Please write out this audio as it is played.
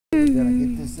We're gonna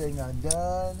get this thing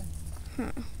undone.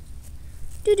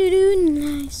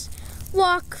 Nice.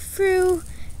 Walk through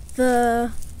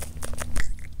the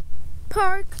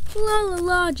park. La la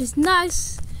la, just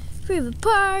nice. Through the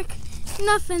park.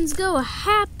 Nothing's gonna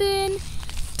happen.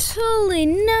 Totally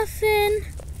nothing.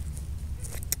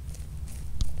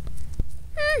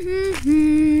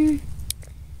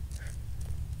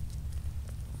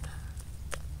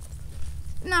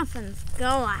 Nothing's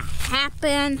gonna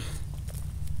happen.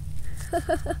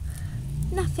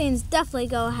 Nothing's definitely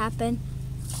gonna happen.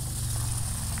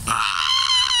 Oh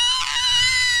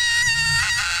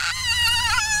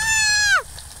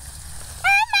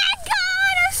my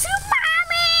God, a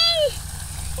tsunami!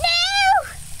 No!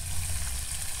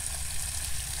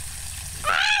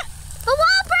 The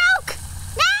wall broke!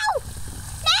 No!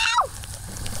 No!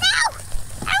 No!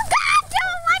 Oh God,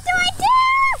 what do I do?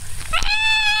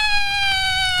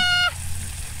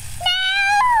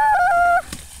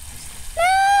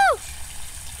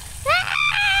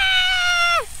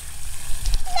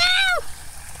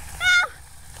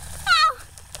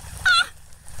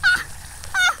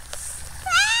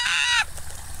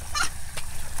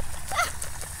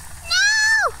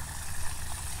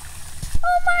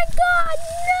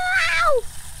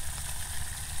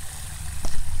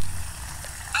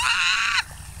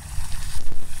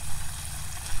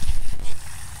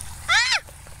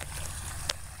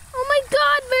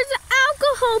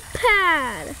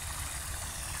 Pad.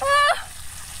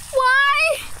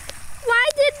 Why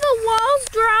did the walls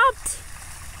drop?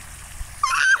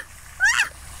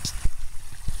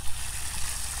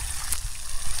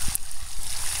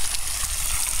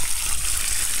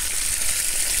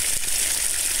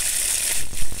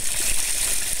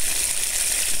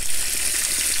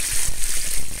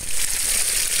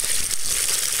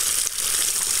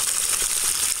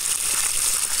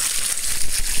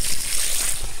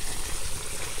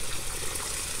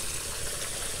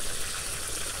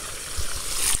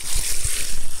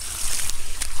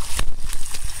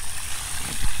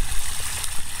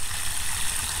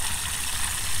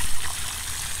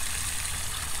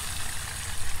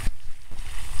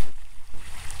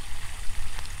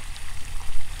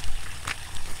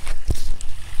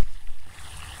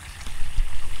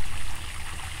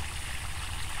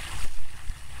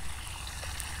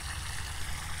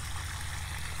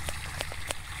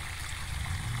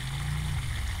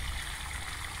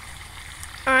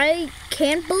 I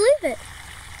can't believe it.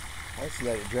 Let's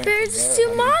let it drain. There's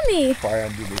tsunami. Fire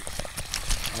under the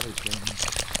other thing.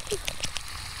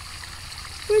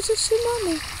 Where's the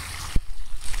tsunami?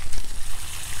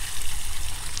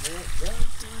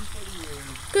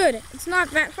 Good. It's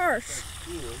not that harsh.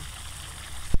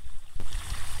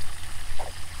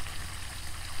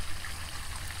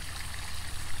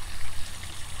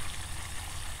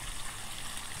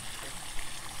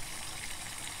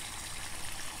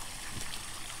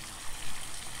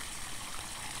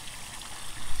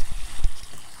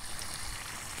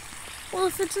 Well,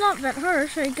 if it's not that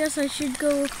harsh, I guess I should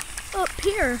go up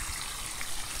here.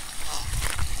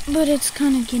 But it's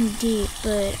kind of getting deep,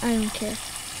 but I don't care.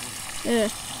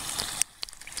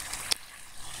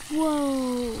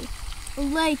 Whoa, a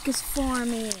lake is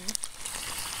forming.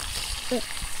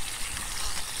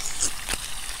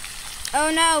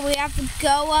 Oh no, we have to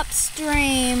go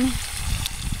upstream.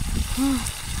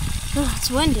 Oh, it's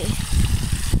windy.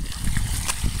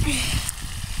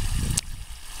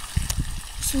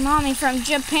 Tsunami from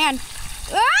Japan.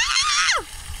 Ah!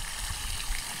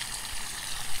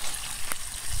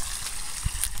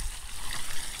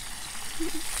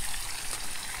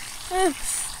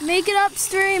 Make it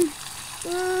upstream.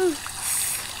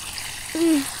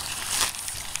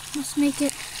 Must make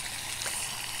it.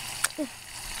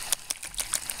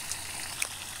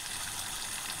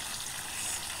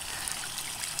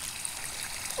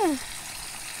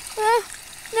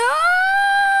 No!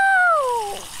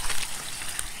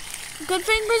 Good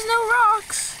thing there's no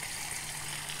rocks.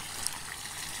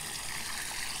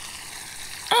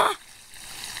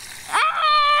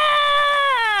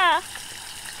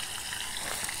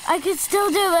 I can still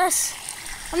do this.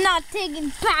 I'm not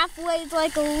taking pathways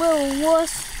like a little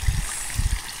wuss.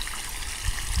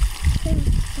 Okay,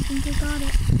 I think I got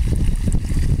it.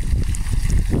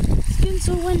 It's getting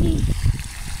so windy.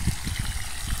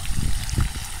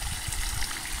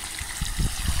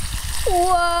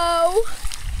 Whoa!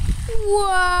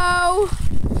 Whoa!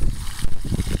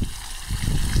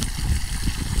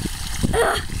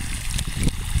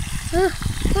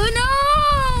 Oh no!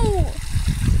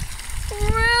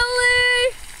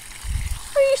 Really?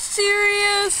 Are you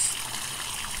serious?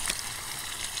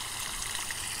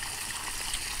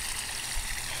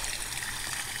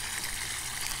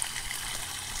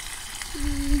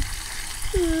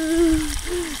 Oh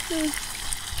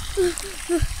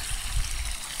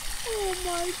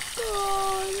my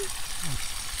God.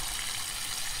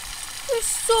 There's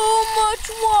so much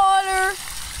water.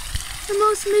 I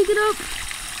must make it up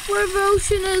where the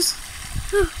ocean is.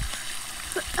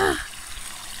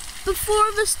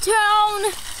 Before this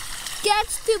town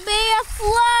gets to be a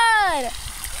flood.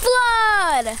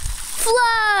 Flood!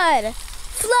 Flood!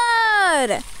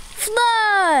 Flood!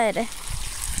 Flood!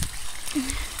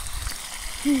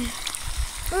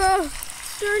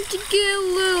 Starting to get a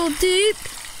little deep.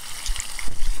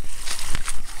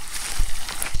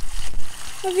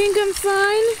 I think I'm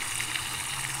fine.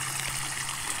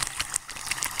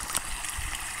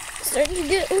 Starting to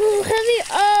get a little heavy.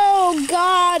 Oh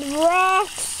God,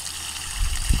 rocks.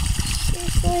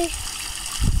 Seriously.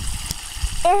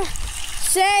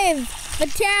 Save the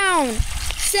town.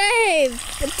 Save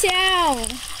the town.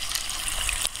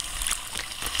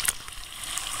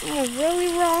 Oh, really,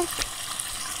 rock?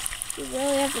 You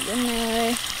really have to get in my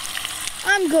way.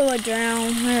 I'm gonna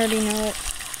drown. I already know it.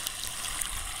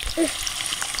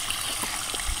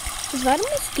 Is that a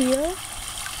mosquito?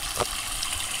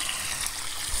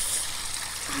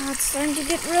 Oh, it's starting to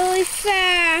get really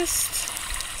fast.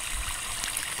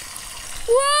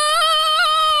 Whoa!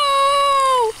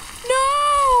 No!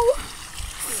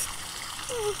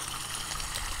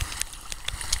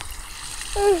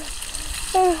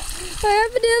 I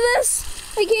have to do this.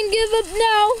 I can't give up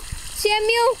now.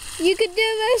 Samuel, you could do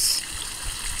this.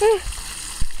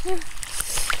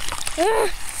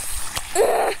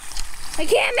 I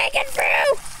can't make it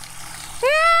through.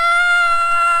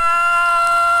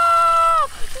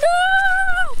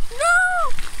 No!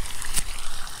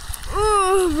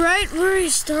 Right where he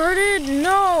started?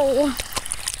 No.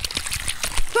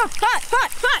 Hot!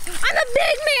 I'm a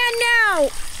big man now.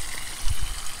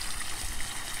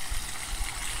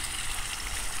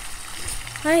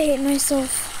 I hate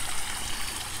myself.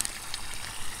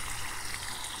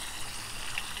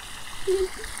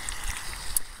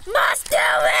 Must do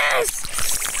this!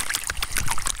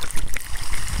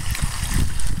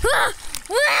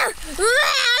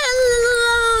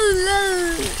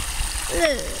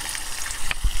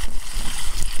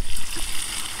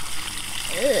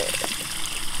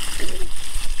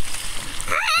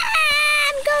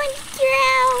 I'm going to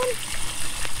drown.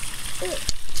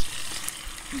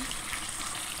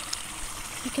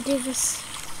 I could do this.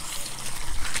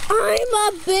 I'm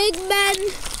a big man. I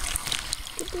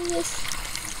could do this.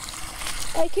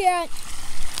 I can't.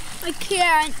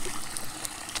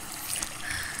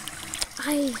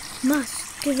 I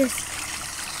must do this.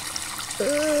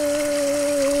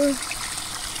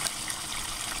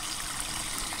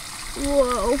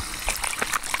 Whoa.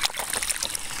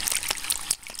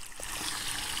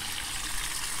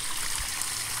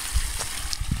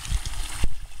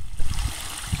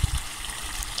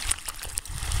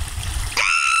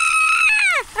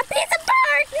 A piece of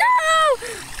bark! No!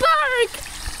 Bark!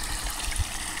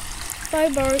 Bye,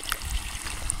 bark.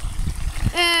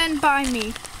 And bye,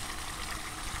 me.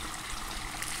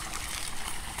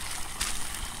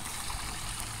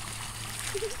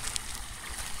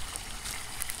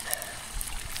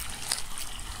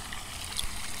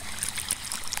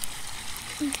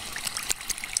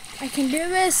 I can do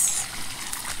this.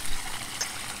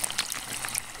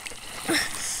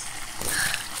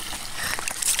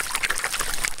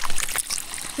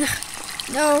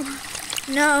 No.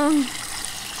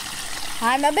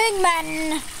 I'm a big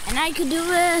man, and I can do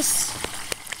this.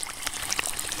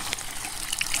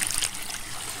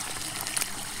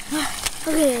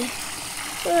 Okay.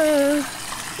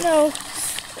 No.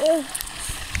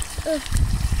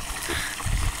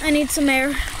 I need some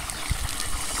air.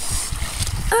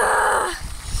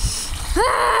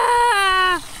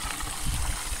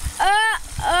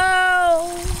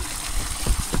 Uh-oh.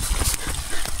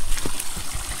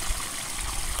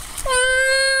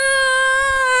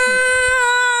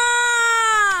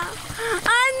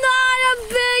 I'm not a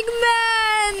big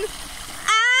man.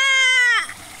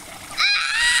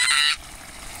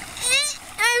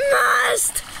 I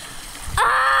must.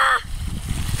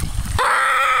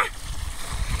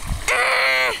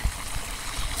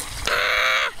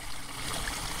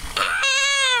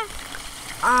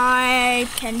 I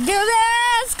can do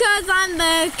this because I'm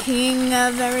the king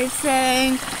of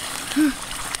everything.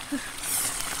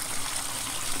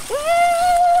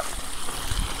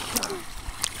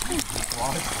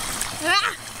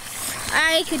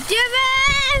 I could do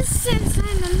this since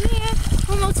I'm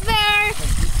almost there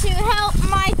to help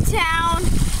my town.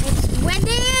 It's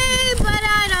windy, but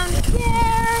I don't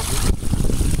care.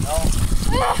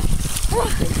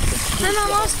 I'm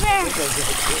almost there.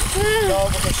 No,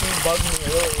 because she bugged me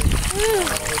earlier.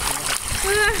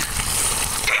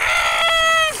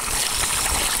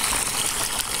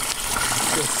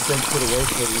 Just been put away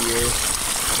for the year.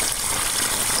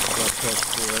 Got touched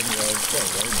for anyway. It's got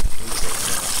rain this week right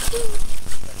now.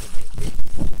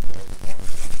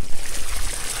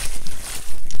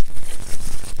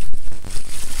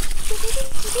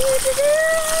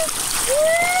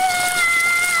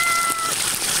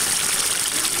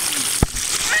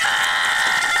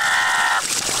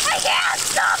 I can't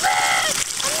stop it!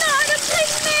 I'm not a big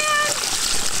man!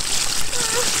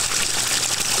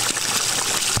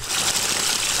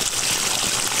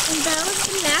 And that was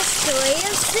the last story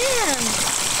of Sam.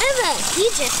 Eva, he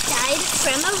just died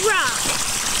from a rock.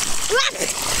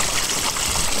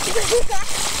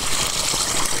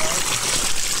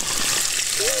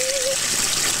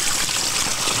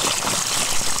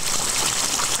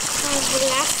 That was the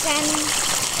last Sam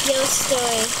Yo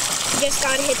story. He just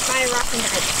got hit by a rock and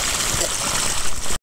died.